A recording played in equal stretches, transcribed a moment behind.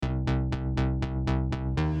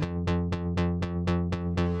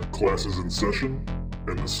Class is in session,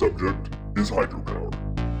 and the subject is hydropower.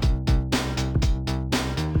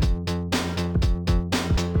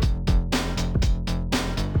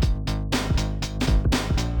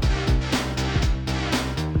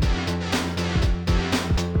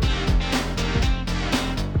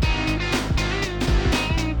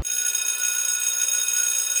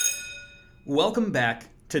 Welcome back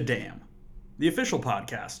to DAM, the official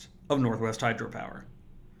podcast of Northwest Hydropower.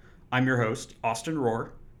 I'm your host, Austin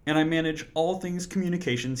Rohr, and I manage all things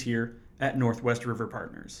communications here at Northwest River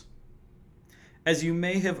Partners. As you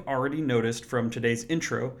may have already noticed from today's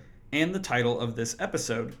intro and the title of this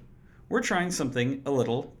episode, we're trying something a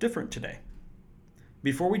little different today.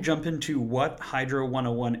 Before we jump into what Hydro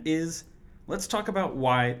 101 is, let's talk about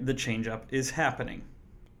why the change-up is happening.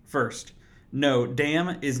 First, no,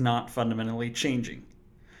 DAM is not fundamentally changing.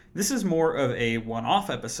 This is more of a one-off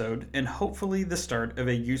episode and hopefully the start of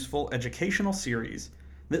a useful educational series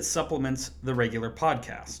that supplements the regular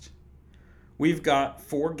podcast. We've got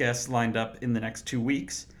 4 guests lined up in the next 2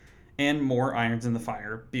 weeks and more irons in the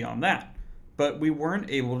fire beyond that, but we weren't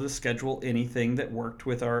able to schedule anything that worked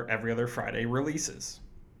with our every other Friday releases.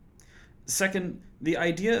 Second, the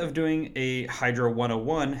idea of doing a Hydro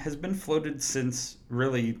 101 has been floated since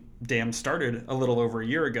really DAM started a little over a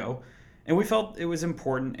year ago, and we felt it was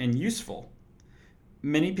important and useful.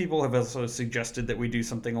 Many people have also suggested that we do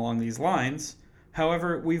something along these lines.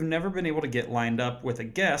 However, we've never been able to get lined up with a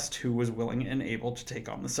guest who was willing and able to take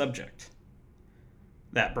on the subject.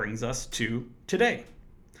 That brings us to today.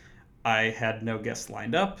 I had no guests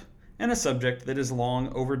lined up, and a subject that is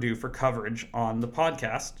long overdue for coverage on the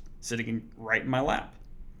podcast sitting right in my lap.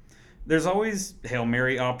 There's always Hail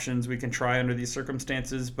Mary options we can try under these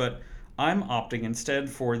circumstances, but I'm opting instead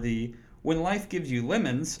for the when life gives you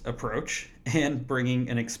lemons approach and bringing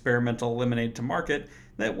an experimental lemonade to market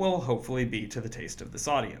that will hopefully be to the taste of this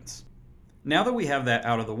audience. Now that we have that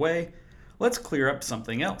out of the way, let's clear up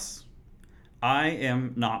something else. I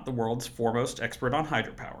am not the world's foremost expert on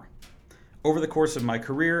hydropower. Over the course of my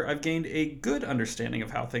career, I've gained a good understanding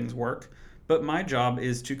of how things work, but my job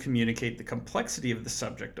is to communicate the complexity of the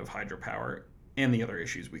subject of hydropower and the other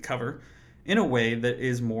issues we cover in a way that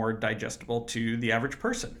is more digestible to the average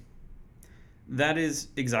person. That is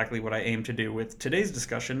exactly what I aim to do with today's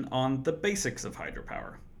discussion on the basics of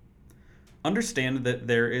hydropower. Understand that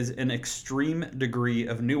there is an extreme degree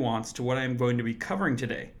of nuance to what I am going to be covering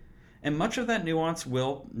today, and much of that nuance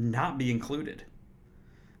will not be included.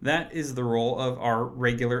 That is the role of our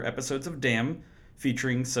regular episodes of DAM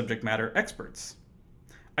featuring subject matter experts.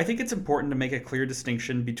 I think it's important to make a clear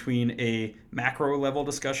distinction between a macro level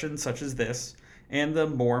discussion such as this and the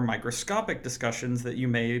more microscopic discussions that you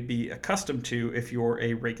may be accustomed to if you're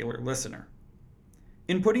a regular listener.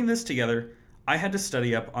 In putting this together, I had to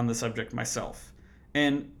study up on the subject myself,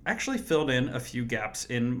 and actually filled in a few gaps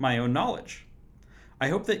in my own knowledge. I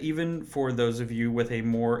hope that even for those of you with a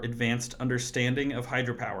more advanced understanding of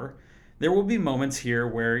hydropower, there will be moments here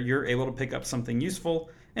where you're able to pick up something useful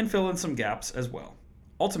and fill in some gaps as well.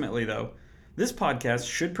 Ultimately, though, this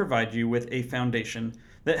podcast should provide you with a foundation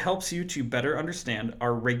that helps you to better understand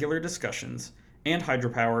our regular discussions and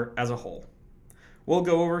hydropower as a whole. We'll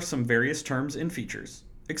go over some various terms and features,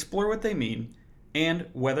 explore what they mean, and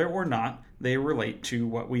whether or not they relate to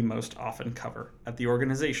what we most often cover at the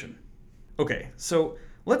organization. Okay, so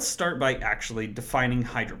let's start by actually defining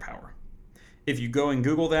hydropower. If you go and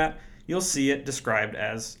Google that, you'll see it described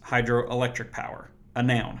as hydroelectric power, a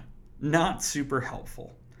noun. Not super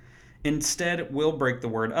helpful. Instead, we'll break the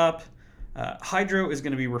word up. Hydro is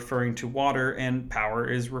going to be referring to water, and power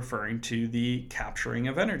is referring to the capturing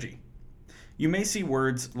of energy. You may see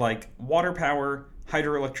words like water power,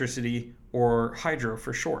 hydroelectricity, or hydro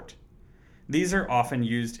for short. These are often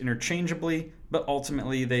used interchangeably, but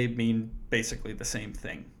ultimately they mean basically the same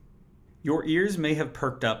thing. Your ears may have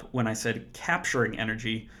perked up when I said capturing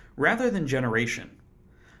energy rather than generation.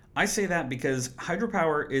 I say that because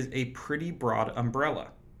hydropower is a pretty broad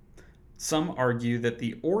umbrella. Some argue that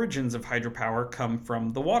the origins of hydropower come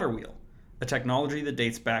from the water wheel, a technology that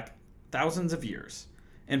dates back thousands of years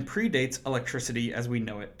and predates electricity as we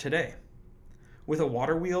know it today. With a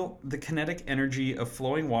water wheel, the kinetic energy of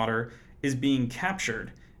flowing water is being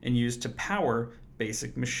captured and used to power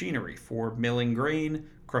basic machinery for milling grain,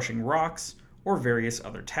 crushing rocks, or various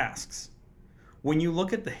other tasks. When you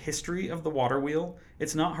look at the history of the water wheel,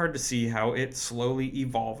 it's not hard to see how it slowly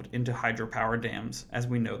evolved into hydropower dams as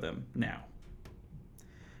we know them now.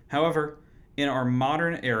 However, in our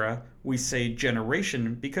modern era, we say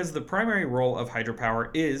generation because the primary role of hydropower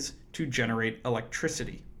is to generate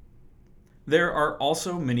electricity. There are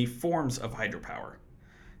also many forms of hydropower.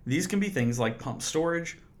 These can be things like pumped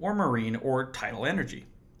storage or marine or tidal energy.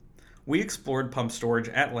 We explored pump storage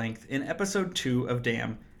at length in episode 2 of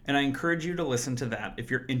Dam, and I encourage you to listen to that if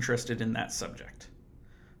you're interested in that subject.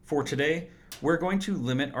 For today, we're going to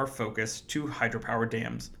limit our focus to hydropower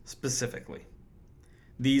dams specifically.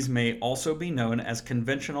 These may also be known as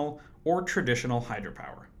conventional or traditional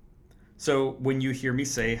hydropower. So when you hear me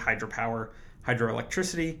say hydropower,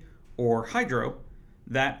 hydroelectricity, or hydro,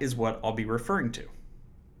 that is what I'll be referring to.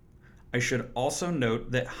 I should also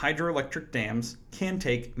note that hydroelectric dams can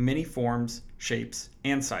take many forms, shapes,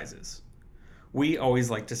 and sizes. We always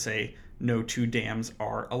like to say no two dams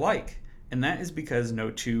are alike, and that is because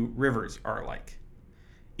no two rivers are alike.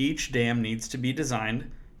 Each dam needs to be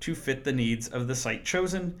designed to fit the needs of the site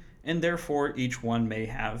chosen, and therefore each one may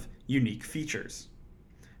have unique features.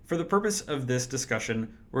 For the purpose of this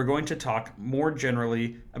discussion, we're going to talk more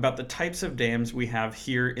generally about the types of dams we have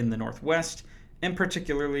here in the Northwest, and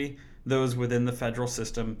particularly those within the federal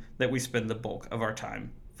system that we spend the bulk of our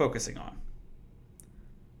time focusing on.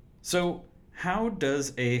 So, how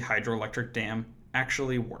does a hydroelectric dam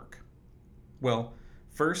actually work? Well,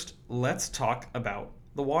 first, let's talk about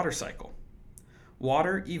the water cycle.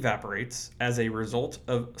 Water evaporates as a result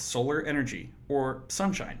of solar energy, or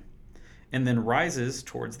sunshine, and then rises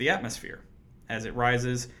towards the atmosphere. As it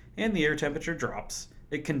rises and the air temperature drops,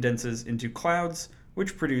 it condenses into clouds,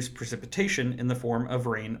 which produce precipitation in the form of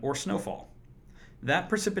rain or snowfall. That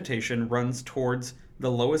precipitation runs towards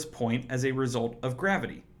the lowest point as a result of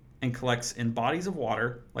gravity and collects in bodies of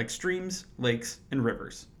water like streams, lakes, and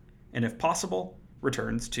rivers, and if possible,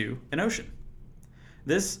 returns to an ocean.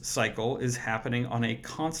 This cycle is happening on a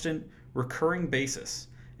constant, recurring basis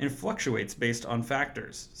and fluctuates based on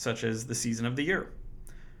factors such as the season of the year.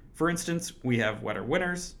 For instance, we have wetter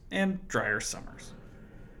winters and drier summers.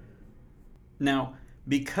 Now,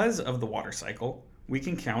 because of the water cycle, we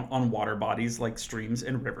can count on water bodies like streams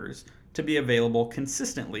and rivers to be available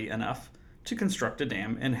consistently enough to construct a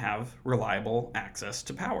dam and have reliable access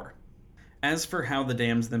to power. As for how the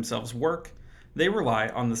dams themselves work, they rely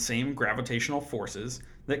on the same gravitational forces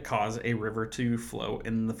that cause a river to flow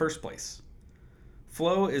in the first place.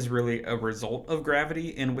 Flow is really a result of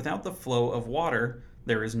gravity, and without the flow of water,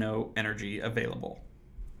 there is no energy available.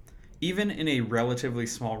 Even in a relatively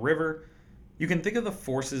small river, you can think of the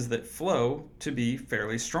forces that flow to be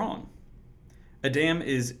fairly strong. A dam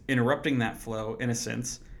is interrupting that flow, in a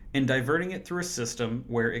sense, and diverting it through a system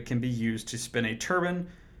where it can be used to spin a turbine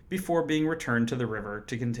before being returned to the river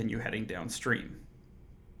to continue heading downstream.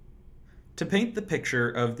 To paint the picture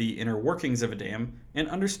of the inner workings of a dam and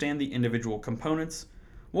understand the individual components,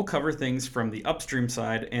 we'll cover things from the upstream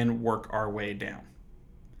side and work our way down.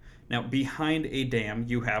 Now, behind a dam,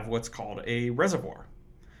 you have what's called a reservoir.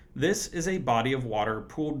 This is a body of water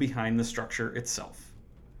pooled behind the structure itself.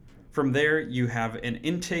 From there, you have an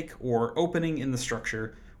intake or opening in the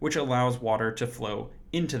structure which allows water to flow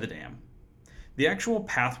into the dam. The actual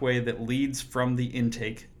pathway that leads from the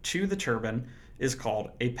intake to the turbine is called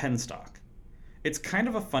a penstock. It's kind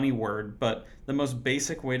of a funny word, but the most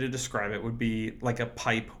basic way to describe it would be like a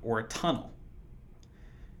pipe or a tunnel.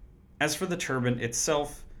 As for the turbine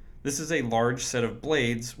itself, this is a large set of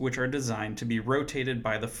blades which are designed to be rotated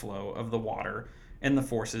by the flow of the water and the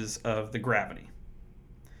forces of the gravity.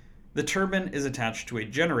 The turbine is attached to a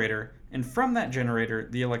generator, and from that generator,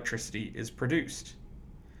 the electricity is produced.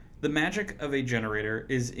 The magic of a generator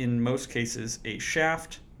is in most cases a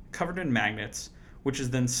shaft covered in magnets, which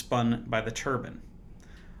is then spun by the turbine.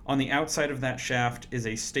 On the outside of that shaft is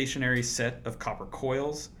a stationary set of copper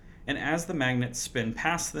coils, and as the magnets spin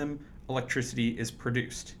past them, electricity is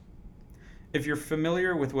produced. If you're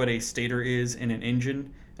familiar with what a stator is in an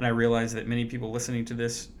engine, and I realize that many people listening to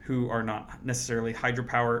this who are not necessarily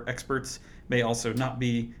hydropower experts may also not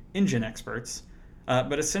be engine experts,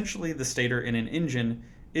 but essentially the stator in an engine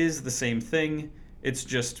is the same thing. It's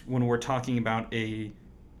just when we're talking about a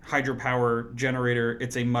hydropower generator,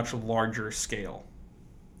 it's a much larger scale.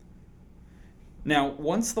 Now,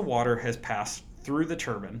 once the water has passed through the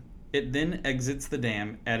turbine, it then exits the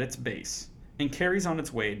dam at its base and carries on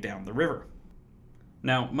its way down the river.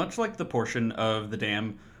 Now, much like the portion of the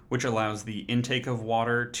dam which allows the intake of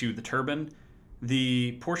water to the turbine,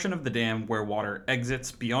 the portion of the dam where water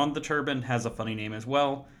exits beyond the turbine has a funny name as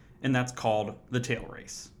well, and that's called the tail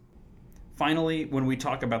race. Finally, when we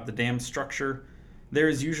talk about the dam structure, there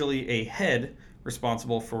is usually a head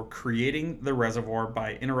responsible for creating the reservoir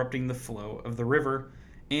by interrupting the flow of the river,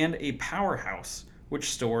 and a powerhouse which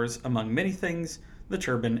stores, among many things, the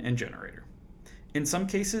turbine and generator. In some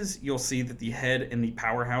cases, you'll see that the head and the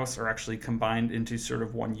powerhouse are actually combined into sort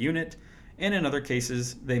of one unit, and in other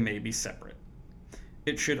cases, they may be separate.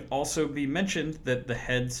 It should also be mentioned that the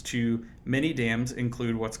heads to many dams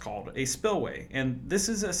include what's called a spillway, and this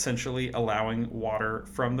is essentially allowing water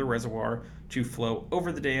from the reservoir to flow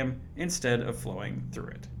over the dam instead of flowing through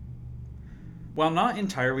it. While not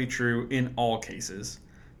entirely true in all cases,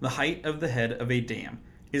 the height of the head of a dam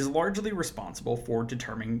is largely responsible for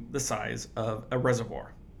determining the size of a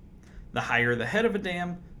reservoir. The higher the head of a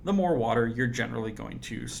dam, the more water you're generally going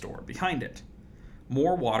to store behind it.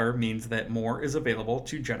 More water means that more is available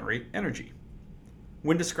to generate energy.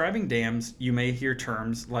 When describing dams, you may hear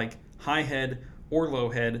terms like high head or low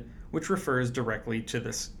head, which refers directly to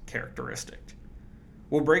this characteristic.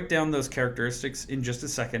 We'll break down those characteristics in just a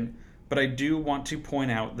second, but I do want to point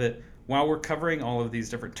out that while we're covering all of these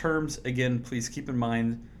different terms, again, please keep in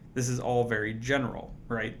mind this is all very general,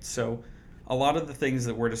 right? So a lot of the things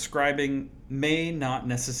that we're describing may not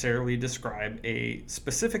necessarily describe a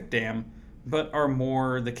specific dam, but are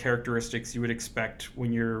more the characteristics you would expect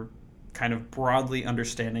when you're kind of broadly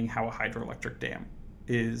understanding how a hydroelectric dam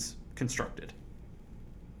is constructed.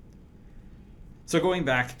 So going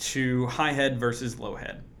back to high head versus low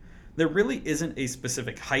head, there really isn't a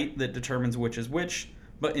specific height that determines which is which,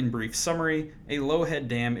 but in brief summary, a low head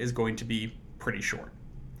dam is going to be pretty short.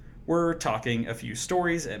 We're talking a few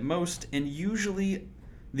stories at most, and usually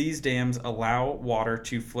these dams allow water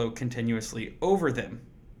to flow continuously over them.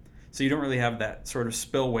 So you don't really have that sort of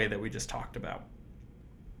spillway that we just talked about.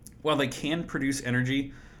 While they can produce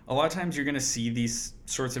energy, a lot of times you're going to see these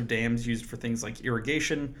sorts of dams used for things like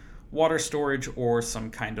irrigation, water storage, or some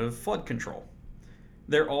kind of flood control.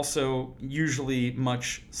 They're also usually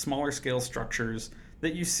much smaller scale structures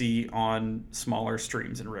that you see on smaller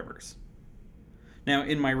streams and rivers. Now,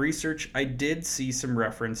 in my research, I did see some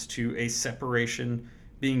reference to a separation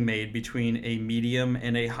being made between a medium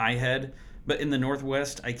and a high head, but in the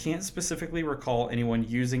Northwest, I can't specifically recall anyone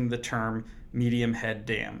using the term medium head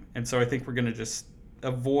dam. And so I think we're going to just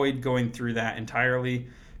avoid going through that entirely.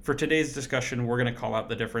 For today's discussion, we're going to call out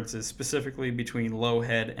the differences specifically between low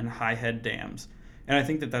head and high head dams. And I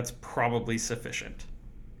think that that's probably sufficient.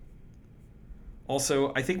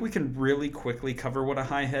 Also, I think we can really quickly cover what a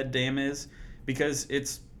high head dam is because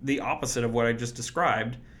it's the opposite of what I just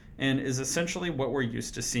described and is essentially what we're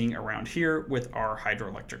used to seeing around here with our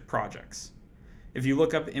hydroelectric projects. If you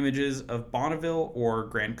look up images of Bonneville or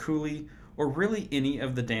Grand Coulee, or really any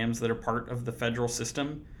of the dams that are part of the federal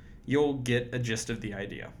system, you'll get a gist of the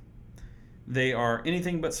idea. They are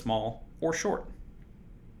anything but small or short.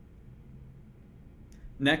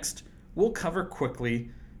 Next, we'll cover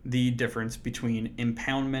quickly the difference between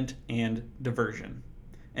impoundment and diversion.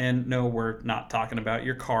 And no, we're not talking about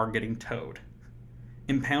your car getting towed.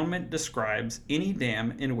 Impoundment describes any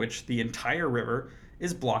dam in which the entire river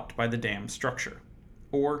is blocked by the dam structure,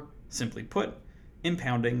 or, simply put,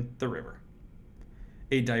 impounding the river.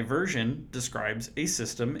 A diversion describes a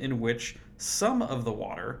system in which some of the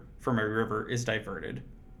water from a river is diverted,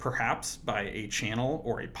 perhaps by a channel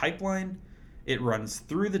or a pipeline. It runs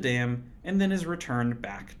through the dam and then is returned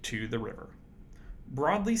back to the river.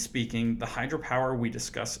 Broadly speaking, the hydropower we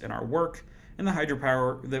discuss in our work and the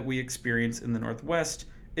hydropower that we experience in the Northwest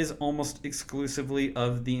is almost exclusively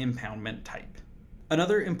of the impoundment type.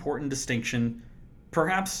 Another important distinction,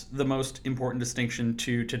 perhaps the most important distinction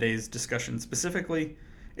to today's discussion specifically,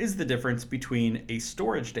 is the difference between a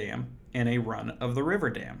storage dam and a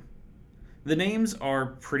run-of-the-river dam. The names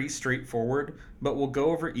are pretty straightforward, but we'll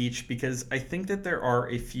go over each because I think that there are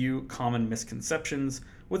a few common misconceptions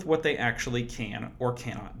with what they actually can or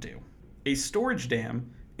cannot do. A storage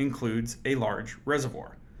dam includes a large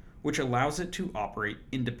reservoir, which allows it to operate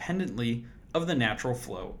independently of the natural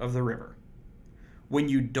flow of the river. When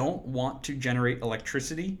you don't want to generate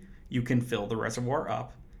electricity, you can fill the reservoir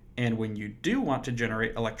up, and when you do want to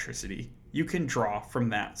generate electricity, you can draw from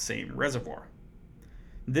that same reservoir.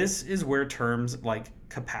 This is where terms like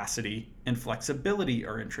capacity and flexibility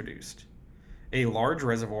are introduced. A large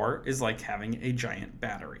reservoir is like having a giant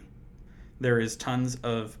battery. There is tons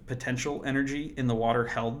of potential energy in the water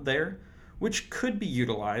held there, which could be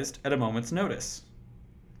utilized at a moment's notice.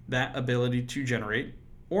 That ability to generate,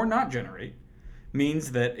 or not generate,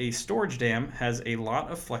 means that a storage dam has a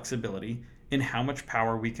lot of flexibility in how much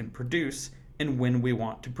power we can produce and when we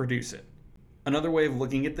want to produce it. Another way of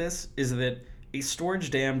looking at this is that a storage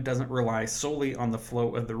dam doesn't rely solely on the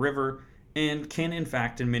flow of the river and can in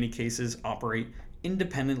fact in many cases operate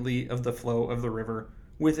independently of the flow of the river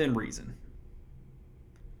within reason.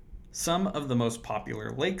 Some of the most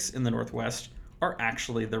popular lakes in the Northwest are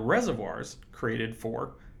actually the reservoirs created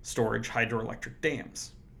for storage hydroelectric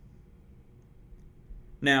dams.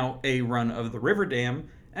 Now, a run-of-the-river dam,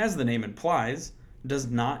 as the name implies, does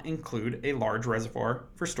not include a large reservoir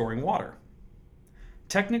for storing water.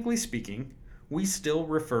 Technically speaking, we still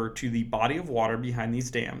refer to the body of water behind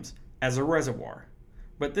these dams as a reservoir,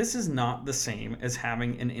 but this is not the same as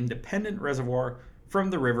having an independent reservoir from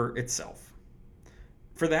the river itself.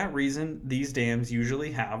 For that reason, these dams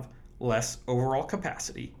usually have less overall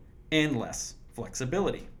capacity and less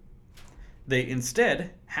flexibility. They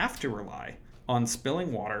instead have to rely on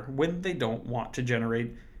spilling water when they don't want to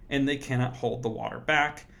generate and they cannot hold the water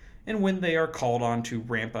back, and when they are called on to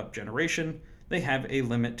ramp up generation, they have a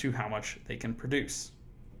limit to how much they can produce.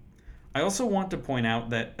 I also want to point out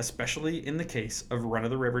that, especially in the case of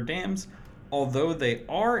run-of-the-river dams, although they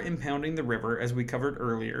are impounding the river as we covered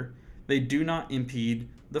earlier, they do not impede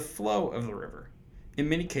the flow of the river. In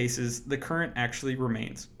many cases, the current actually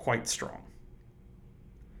remains quite strong.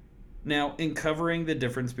 Now, in covering the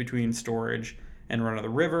difference between storage and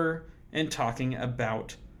run-of-the-river, and talking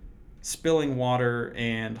about spilling water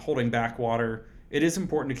and holding back water, it is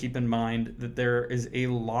important to keep in mind that there is a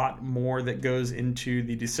lot more that goes into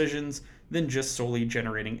the decisions than just solely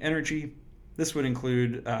generating energy. This would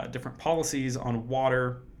include different policies on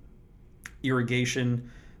water, irrigation,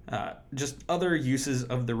 just other uses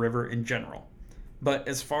of the river in general. But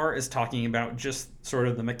as far as talking about just sort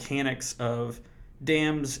of the mechanics of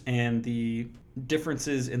dams and the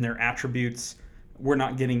differences in their attributes, we're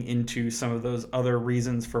not getting into some of those other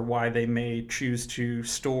reasons for why they may choose to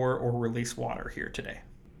store or release water here today.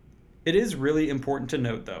 It is really important to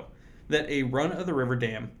note, though, that a run-of-the-river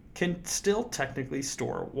dam can still technically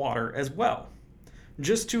store water as well,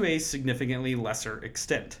 just to a significantly lesser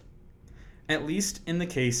extent. At least in the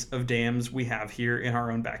case of dams we have here in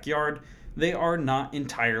our own backyard, they are not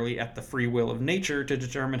entirely at the free will of nature to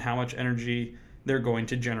determine how much energy they're going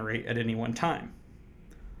to generate at any one time.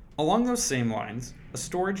 Along those same lines, a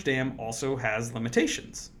storage dam also has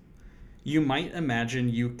limitations. You might imagine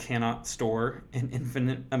you cannot store an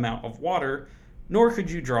infinite amount of water, nor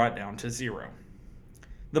could you draw it down to zero.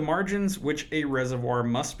 The margins which a reservoir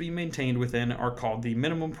must be maintained within are called the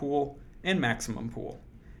minimum pool and maximum pool,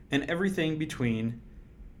 and everything between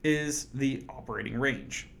is the operating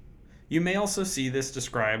range. You may also see this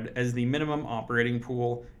described as the minimum operating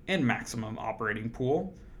pool and maximum operating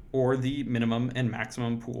pool, or the minimum and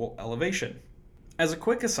maximum pool elevation. As a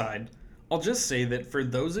quick aside, I'll just say that for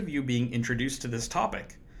those of you being introduced to this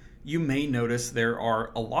topic, you may notice there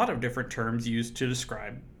are a lot of different terms used to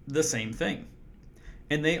describe the same thing,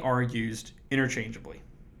 and they are used interchangeably.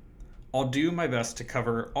 I'll do my best to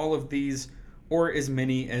cover all of these, or as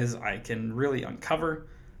many as I can really uncover,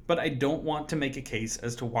 but I don't want to make a case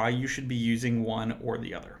as to why you should be using one or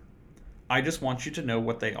the other. I just want you to know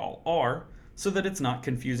what they all are, so that it's not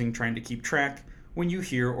confusing trying to keep track when you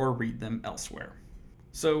hear or read them elsewhere.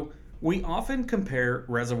 So, we often compare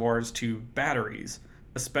reservoirs to batteries,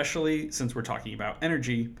 especially since we're talking about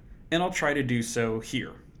energy, and I'll try to do so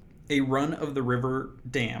here. A run-of-the-river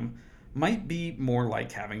dam might be more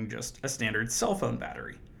like having just a standard cell phone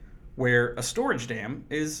battery, where a storage dam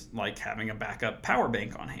is like having a backup power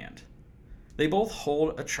bank on hand. They both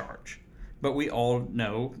hold a charge, but we all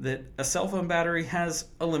know that a cell phone battery has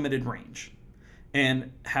a limited range,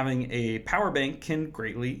 and having a power bank can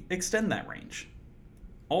greatly extend that range.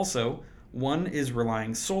 Also, one is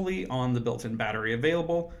relying solely on the built-in battery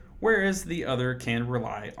available, whereas the other can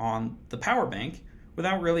rely on the power bank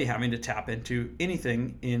without really having to tap into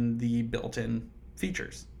anything in the built-in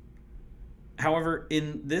features. However,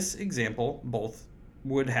 in this example, both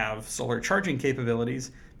would have solar charging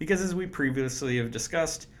capabilities because, as we previously have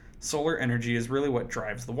discussed, solar energy is really what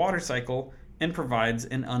drives the water cycle and provides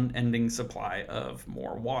an unending supply of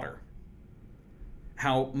more water.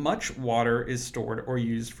 How much water is stored or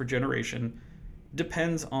used for generation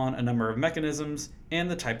depends on a number of mechanisms and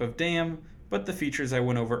the type of dam, but the features I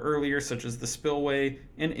went over earlier, such as the spillway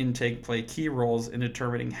and intake, play key roles in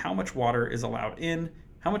determining how much water is allowed in,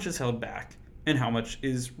 how much is held back, and how much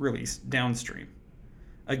is released downstream.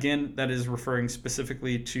 Again, that is referring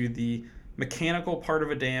specifically to the mechanical part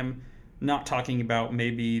of a dam, not talking about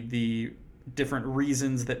maybe the different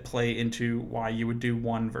reasons that play into why you would do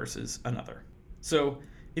one versus another. So,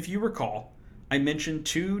 if you recall, I mentioned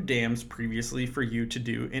two dams previously for you to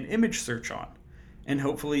do an image search on, and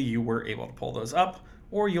hopefully you were able to pull those up,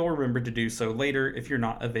 or you'll remember to do so later if you're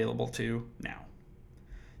not available to now.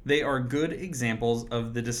 They are good examples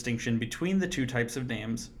of the distinction between the two types of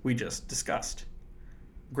dams we just discussed.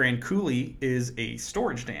 Grand Coulee is a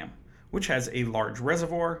storage dam, which has a large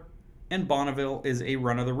reservoir, and Bonneville is a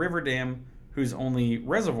run-of-the-river dam whose only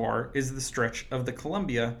reservoir is the stretch of the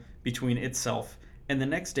Columbia between itself and the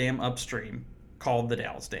next dam upstream, called the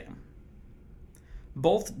Dalles Dam.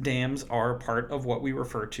 Both dams are part of what we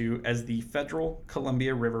refer to as the Federal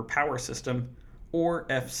Columbia River Power System, or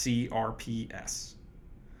FCRPS.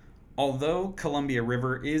 Although Columbia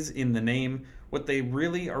River is in the name, what they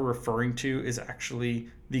really are referring to is actually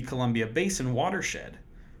the Columbia Basin watershed,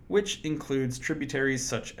 which includes tributaries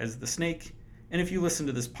such as the Snake. And if you listen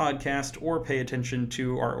to this podcast or pay attention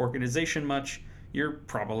to our organization much, you're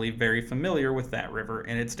probably very familiar with that river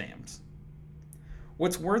and its dams.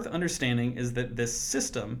 What's worth understanding is that this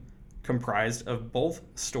system, comprised of both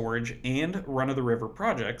storage and run-of-the-river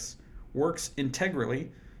projects, works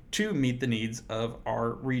integrally to meet the needs of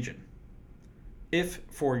our region. If,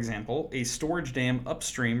 for example, a storage dam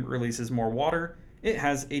upstream releases more water, it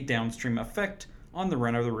has a downstream effect on the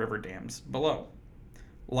run-of-the-river dams below.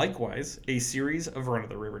 Likewise, a series of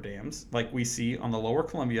run-of-the-river dams, like we see on the Lower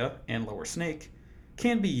Columbia and Lower Snake,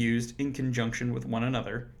 can be used in conjunction with one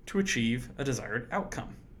another to achieve a desired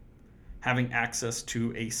outcome. Having access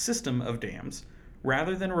to a system of dams,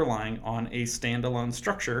 rather than relying on a standalone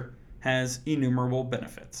structure, has innumerable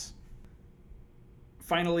benefits.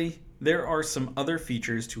 Finally, there are some other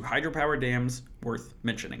features to hydropower dams worth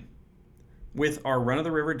mentioning. With our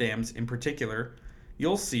run-of-the-river dams in particular,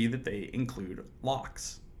 you'll see that they include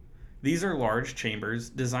locks. These are large chambers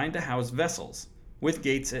designed to house vessels, with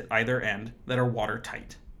gates at either end that are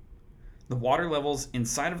watertight. The water levels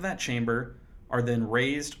inside of that chamber are then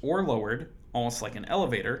raised or lowered, almost like an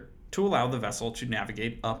elevator, to allow the vessel to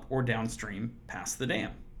navigate up or downstream past the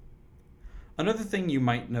dam. Another thing you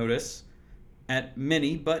might notice at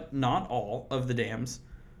many, but not all, of the dams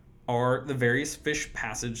are the various fish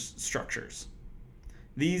passage structures.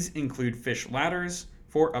 These include fish ladders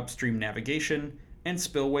for upstream navigation and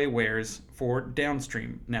spillway weirs for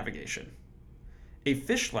downstream navigation. A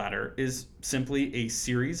fish ladder is simply a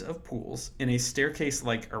series of pools in a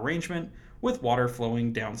staircase-like arrangement with water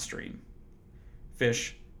flowing downstream.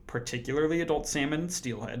 Fish, particularly adult salmon and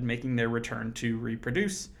steelhead making their return to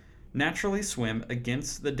reproduce, naturally swim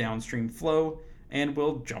against the downstream flow and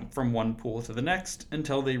will jump from one pool to the next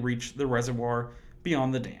until they reach the reservoir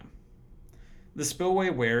beyond the dam. The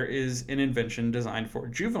spillway weir is an invention designed for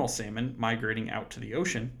juvenile salmon migrating out to the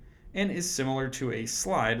ocean and is similar to a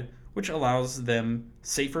slide, which allows them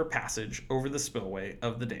safer passage over the spillway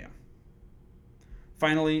of the dam.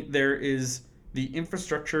 Finally, there is the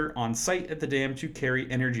infrastructure on site at the dam to carry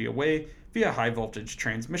energy away via high voltage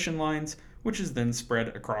transmission lines, which is then spread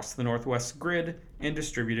across the Northwest grid and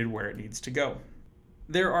distributed where it needs to go.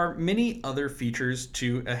 There are many other features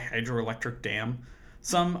to a hydroelectric dam.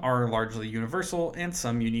 Some are largely universal and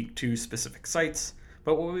some unique to specific sites,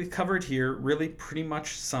 but what we've covered here really pretty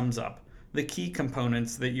much sums up the key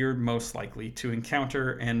components that you're most likely to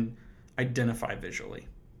encounter and identify visually.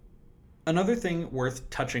 Another thing worth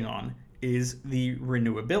touching on is the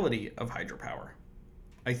renewability of hydropower.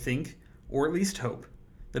 I think, or at least hope,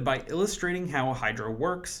 that by illustrating how hydro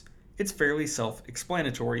works, it's fairly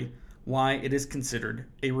self-explanatory why it is considered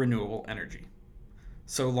a renewable energy.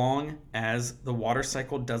 So long as the water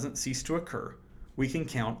cycle doesn't cease to occur, we can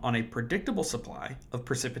count on a predictable supply of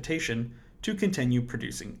precipitation to continue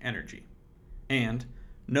producing energy. And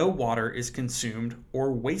no water is consumed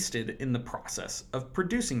or wasted in the process of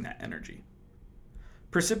producing that energy.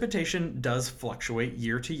 Precipitation does fluctuate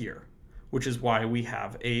year to year, which is why we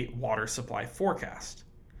have a water supply forecast.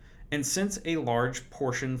 And since a large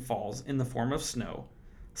portion falls in the form of snow,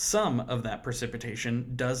 some of that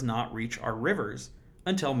precipitation does not reach our rivers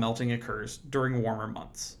until melting occurs during warmer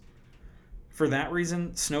months. For that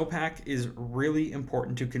reason, snowpack is really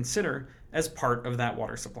important to consider as part of that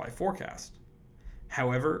water supply forecast.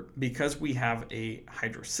 However, because we have a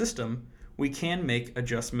hydro system, we can make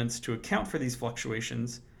adjustments to account for these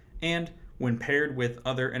fluctuations and, when paired with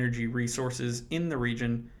other energy resources in the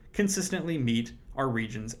region, consistently meet our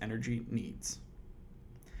region's energy needs.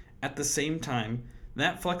 At the same time,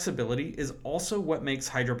 that flexibility is also what makes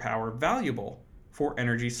hydropower valuable for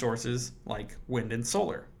energy sources like wind and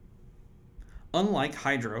solar. Unlike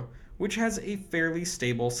hydro, which has a fairly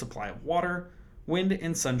stable supply of water, wind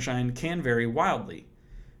and sunshine can vary wildly,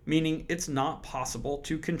 meaning it's not possible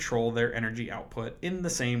to control their energy output in the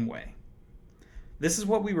same way. This is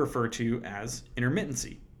what we refer to as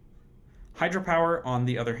intermittency. Hydropower, on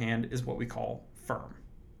the other hand, is what we call firm.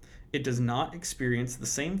 It does not experience the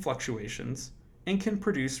same fluctuations and can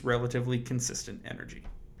produce relatively consistent energy.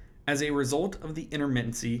 As a result of the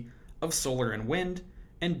intermittency of solar and wind,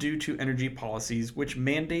 and due to energy policies which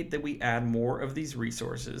mandate that we add more of these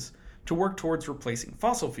resources to work towards replacing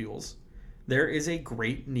fossil fuels, there is a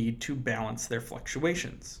great need to balance their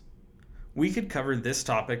fluctuations. We could cover this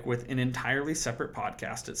topic with an entirely separate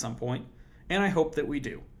podcast at some point, and I hope that we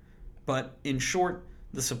do. But in short,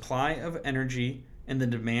 the supply of energy and the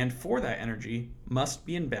demand for that energy must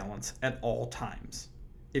be in balance at all times.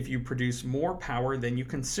 If you produce more power than you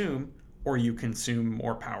consume, or you consume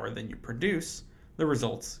more power than you produce, the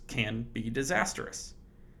results can be disastrous.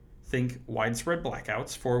 Think widespread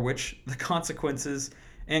blackouts, for which the consequences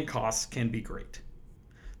and costs can be great.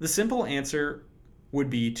 The simple answer would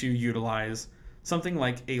be to utilize something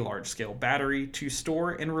like a large-scale battery to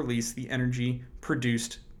store and release the energy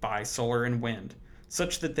produced by solar and wind,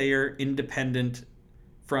 such that they are independent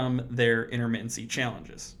from their intermittency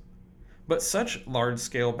challenges. But such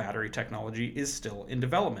large-scale battery technology is still in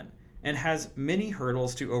development and has many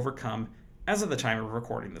hurdles to overcome as of the time of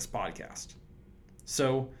recording this podcast.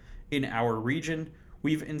 So, in our region,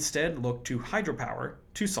 we've instead looked to hydropower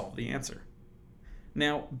to solve the answer.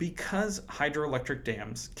 Now, because hydroelectric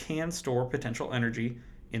dams can store potential energy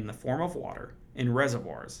in the form of water in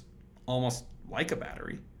reservoirs, almost like a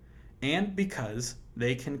battery, and because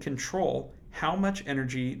they can control how much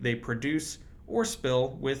energy they produce or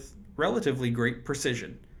spill with relatively great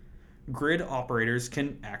precision, grid operators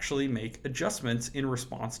can actually make adjustments in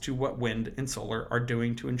response to what wind and solar are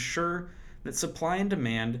doing to ensure that supply and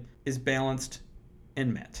demand is balanced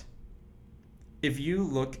and met. If you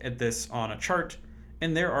look at this on a chart,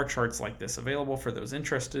 and there are charts like this available for those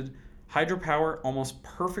interested, hydropower almost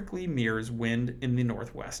perfectly mirrors wind in the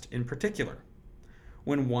Northwest in particular.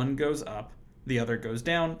 When one goes up, the other goes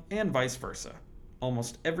down, and vice versa,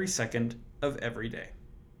 almost every second of every day.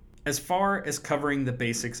 As far as covering the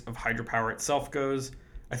basics of hydropower itself goes,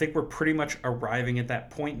 I think we're pretty much arriving at that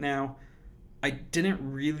point now. I didn't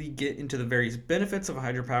really get into the various benefits of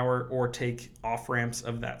hydropower or take off-ramps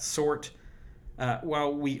of that sort.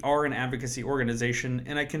 While we are an advocacy organization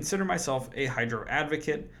and I consider myself a hydro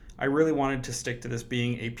advocate, I really wanted to stick to this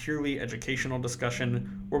being a purely educational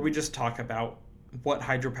discussion where we just talk about what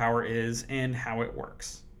hydropower is and how it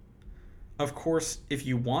works. Of course, if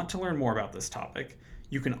you want to learn more about this topic,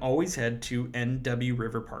 you can always head to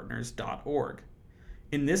nwriverpartners.org.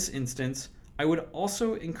 In this instance, I would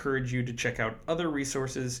also encourage you to check out other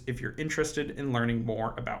resources if you're interested in learning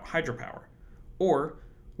more about hydropower, or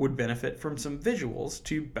would benefit from some visuals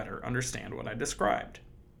to better understand what I described.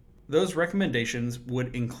 Those recommendations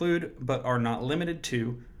would include, but are not limited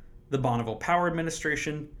to, the Bonneville Power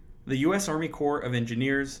Administration, the U.S. Army Corps of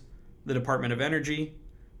Engineers, the Department of Energy,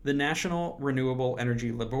 the National Renewable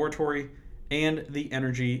Energy Laboratory, and the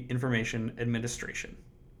Energy Information Administration.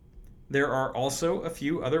 There are also a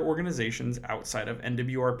few other organizations outside of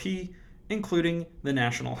NWRP, including the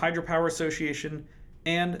National Hydropower Association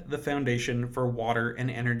and the Foundation for Water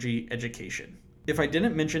and Energy Education. If I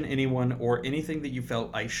didn't mention anyone or anything that you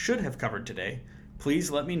felt I should have covered today,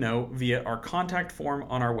 please let me know via our contact form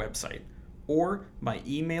on our website or by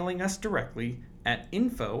emailing us directly at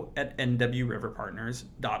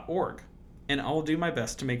info@nwriverpartners.org, and I'll do my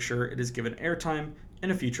best to make sure it is given airtime in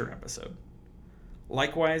a future episode.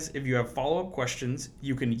 Likewise, if you have follow-up questions,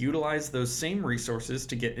 you can utilize those same resources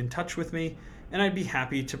to get in touch with me, and I'd be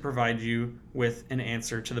happy to provide you with an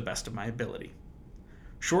answer to the best of my ability.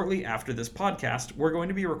 Shortly after this podcast, we're going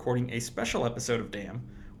to be recording a special episode of DAM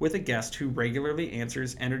with a guest who regularly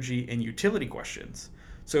answers energy and utility questions.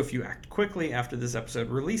 So if you act quickly after this episode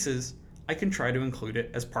releases, I can try to include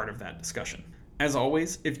it as part of that discussion. As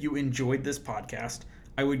always, if you enjoyed this podcast,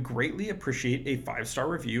 I would greatly appreciate a 5-star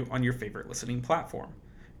review on your favorite listening platform.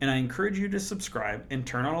 And I encourage you to subscribe and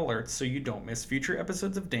turn on alerts so you don't miss future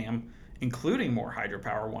episodes of DAM, including more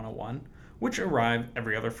Hydropower 101, which arrive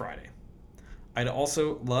every other Friday. I'd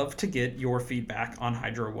also love to get your feedback on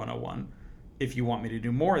Hydro 101 if you want me to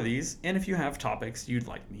do more of these and if you have topics you'd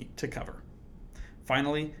like me to cover.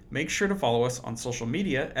 Finally, make sure to follow us on social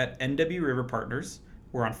media at NW River Partners.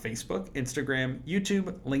 We're on Facebook, Instagram,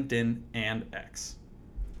 YouTube, LinkedIn, and X.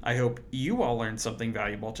 I hope you all learned something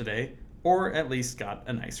valuable today, or at least got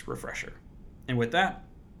a nice refresher. And with that,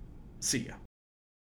 see ya.